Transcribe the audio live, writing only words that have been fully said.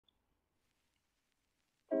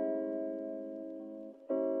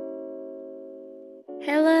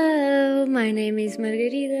Hello, my name is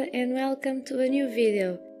Margarida and welcome to a new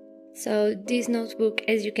video. So this notebook,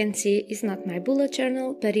 as you can see, is not my bullet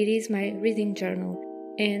journal, but it is my reading journal.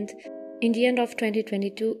 And in the end of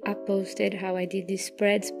 2022, I posted how I did these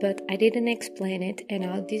spreads, but I didn't explain it, and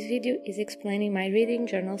now this video is explaining my reading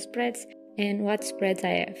journal spreads and what spreads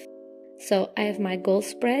I have. So I have my goal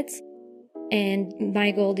spreads, and my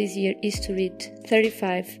goal this year is to read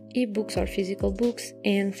 35 ebooks or physical books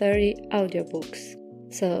and 30 audiobooks.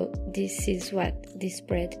 So this is what this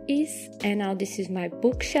spread is, and now this is my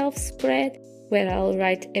bookshelf spread where I'll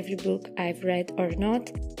write every book I've read or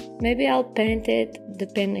not. Maybe I'll paint it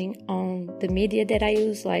depending on the media that I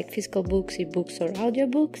use, like physical books, ebooks or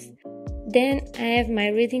audiobooks. Then I have my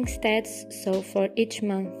reading stats, so for each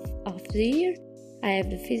month of the year I have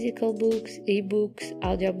the physical books, ebooks,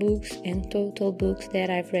 audiobooks and total books that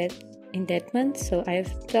I've read in that month. So I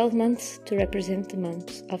have 12 months to represent the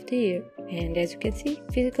months of the year. And as you can see,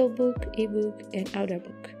 physical book, ebook and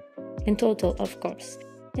audiobook. And total, of course.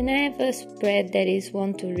 And I have a spread that is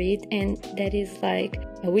want to read, and that is like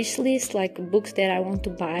a wish list, like books that I want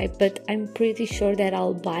to buy, but I'm pretty sure that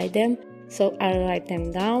I'll buy them, so I'll write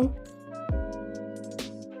them down.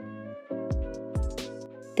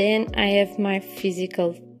 Then I have my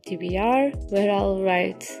physical TBR, where I'll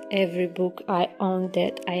write every book I own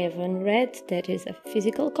that I haven't read, that is a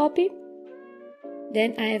physical copy.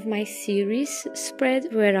 Then I have my series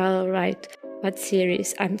spread, where I'll write what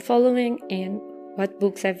series I'm following and what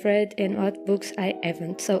books I've read and what books I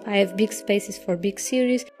haven't. So I have big spaces for big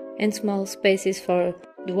series and small spaces for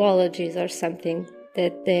duologies or something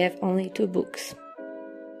that they have only 2 books.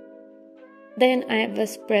 Then I have a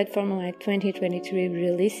spread for my 2023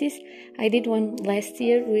 releases. I did one last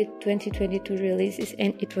year with 2022 releases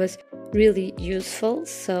and it was really useful,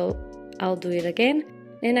 so I'll do it again.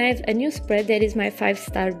 Then I have a new spread that is my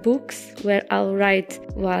 5-star books, where I'll write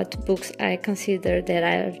what books I consider that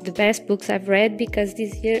are the best books I've read, because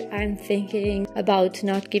this year I'm thinking about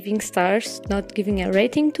not giving stars, not giving a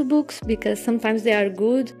rating to books, because sometimes they are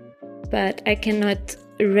good, but I cannot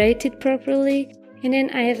rate it properly. And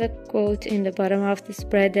then I have a quote in the bottom of the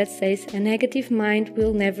spread that says, "A negative mind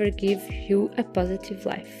will never give you a positive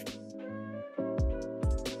life."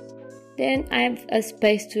 Then I have a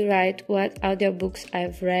space to write what audiobooks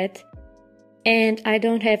I've read, and I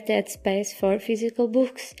don't have that space for physical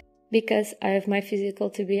books because I have my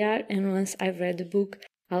physical TBR, and once I've read the book,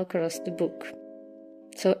 I'll cross the book.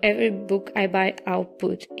 So every book I buy, I'll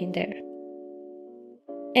put in there.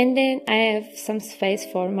 And then I have some space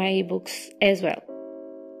for my ebooks as well.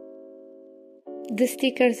 The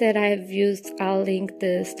stickers that I've used, I'll link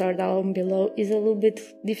the store down below, is a little bit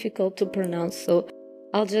difficult to pronounce, so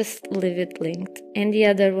I'll just leave it linked. And the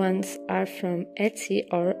other ones are from Etsy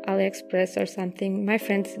or AliExpress or something. My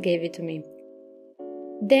friends gave it to me.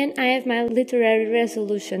 Then I have my literary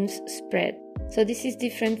resolutions spread. So this is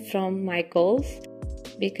different from my goals,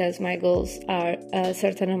 because my goals are a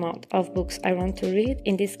certain amount of books I want to read.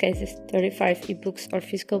 In this case, it's 35 ebooks or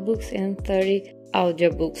physical books and 30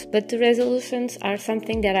 audiobooks. But the resolutions are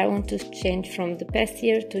something that I want to change from the past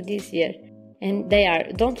year to this year. And they are: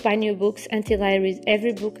 don't buy new books until I read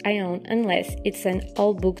every book I own, unless it's an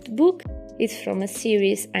all-booked book, it's from a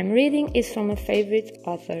series I'm reading, it's from a favorite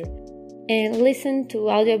author. And listen to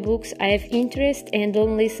audiobooks I have interest, and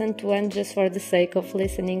don't listen to one just for the sake of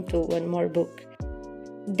listening to one more book.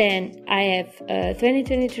 Then I have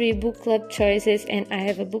 2023 book club choices, and I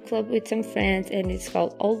have a book club with some friends, and it's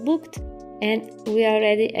called All Booked. And we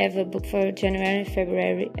already have a book for January,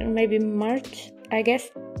 February, and maybe March, I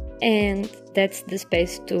guess. And that's the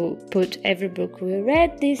space to put every book we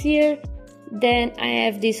read this year. Then I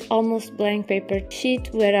have this almost blank paper sheet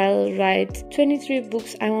where I'll write 23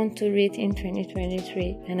 books I want to read in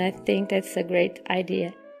 2023, and I think that's a great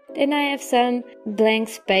idea. Then I have some blank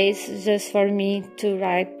space just for me to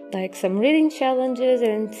write like some reading challenges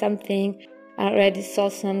and something. I already saw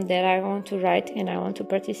some that I want to write and I want to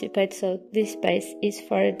participate, so this space is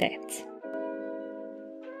for that.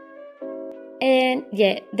 And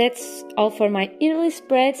yeah, that's all for my yearly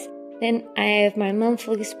spreads. Then I have my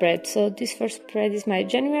monthly spread. So this first spread is my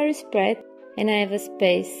January spread, and I have a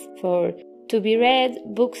space for to be read,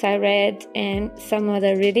 books I read, and some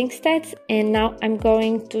other reading stats. And now I'm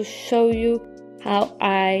going to show you how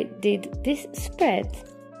I did this spread.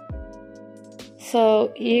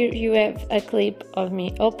 So here you have a clip of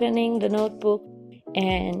me opening the notebook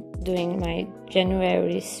and doing my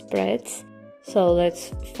January spreads. So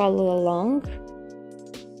let's follow along.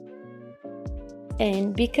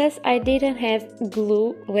 And because I didn't have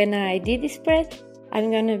glue when I did this spread,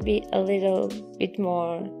 I'm gonna be a little bit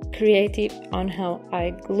more creative on how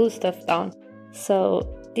I glue stuff down.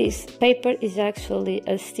 So this paper is actually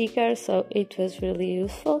a sticker, so it was really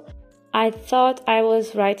useful. I thought I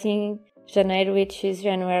was writing Janeiro, which is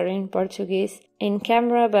January in Portuguese, in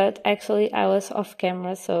camera, but actually I was off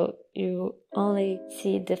camera, so you only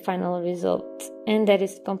see the final result, and that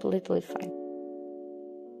is completely fine.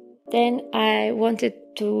 Then I wanted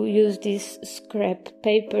to use this scrap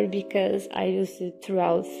paper because I used it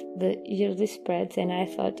throughout the yearly spreads and I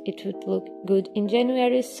thought it would look good in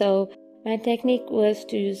January, so my technique was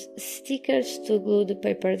to use stickers to glue the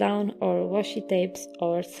paper down or washi tapes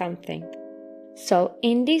or something. So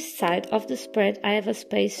in this side of the spread I have a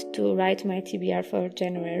space to write my TBR for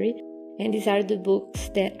January, and these are the books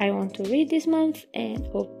that I want to read this month, and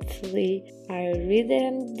hopefully I read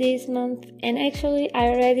them this month. And actually I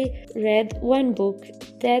already read one book.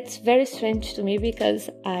 That's very strange to me because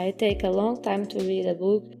I take a long time to read a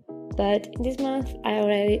book, but this month I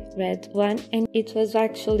already read one, and it was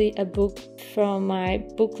actually a book from my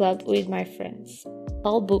book club with my friends.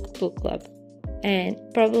 All book club. And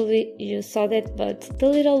probably you saw that, but the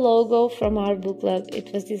little logo from our book club,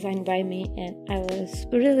 it was designed by me and I was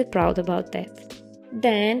really proud about that.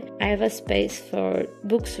 Then I have a space for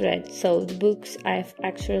books read, so the books I've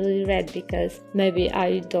actually read, because maybe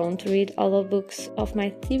I don't read all the books of my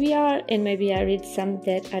TBR and maybe I read some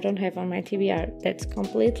that I don't have on my TBR. That's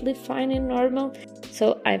completely fine and normal,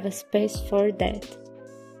 so I have a space for that.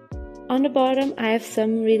 On the bottom I have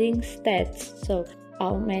some reading stats, so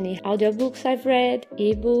how many audiobooks I've read,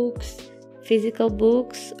 ebooks, physical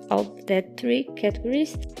books, all that 3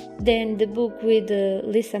 categories. Then the book with the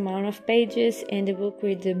least amount of pages and the book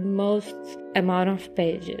with the most amount of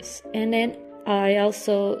pages. And then I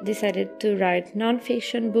also decided to write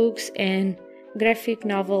non-fiction books and graphic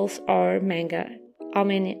novels or manga, how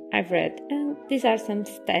many I've read. And these are some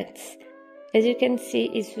stats. As you can see,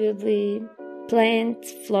 it's really plant,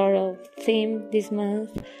 floral theme this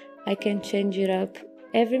month. I can change it up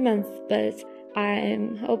every month, but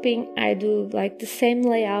I'm hoping I do like the same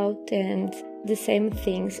layout and the same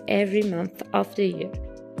things every month of the year.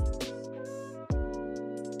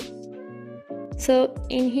 So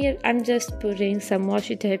in here I'm just putting some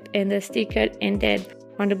washi tape and a sticker, and then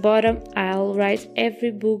on the bottom I'll write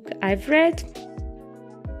every book I've read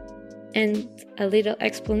and a little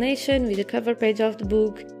explanation with the cover page of the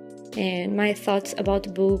book and my thoughts about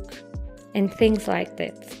the book and things like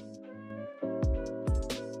that.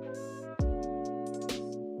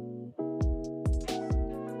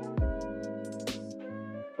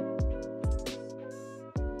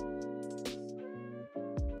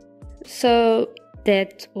 So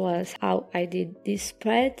that was how I did these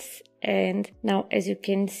spreads, and now as you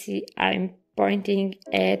can see I'm pointing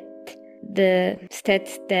at the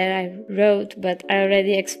stats that I wrote, but I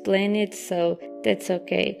already explained it, so that's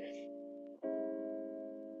okay.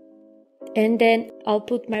 And then I'll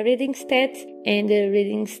put my reading stats and the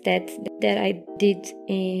reading stats that I did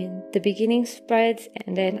in the beginning spreads,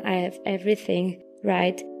 and then I have everything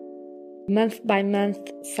right month by month,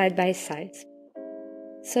 side by side.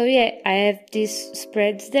 So yeah, I have these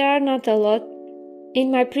spreads. There are not a lot.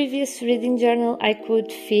 In my previous reading journal I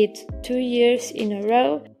could fit 2 years in a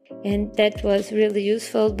row, and that was really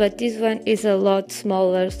useful, but this one is a lot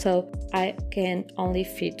smaller, so I can only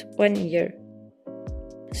fit 1 year.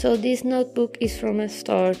 So this notebook is from a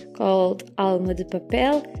store called Alma de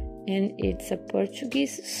Papel, and it's a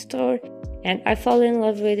Portuguese store, and I fell in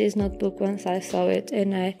love with this notebook once I saw it,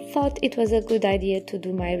 and I thought it was a good idea to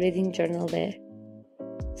do my reading journal there.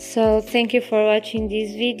 So thank you for watching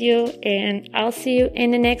this video, and I'll see you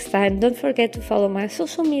in the next time. Don't forget to follow my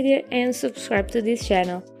social media and subscribe to this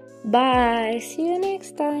channel. Bye! See you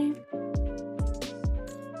next time!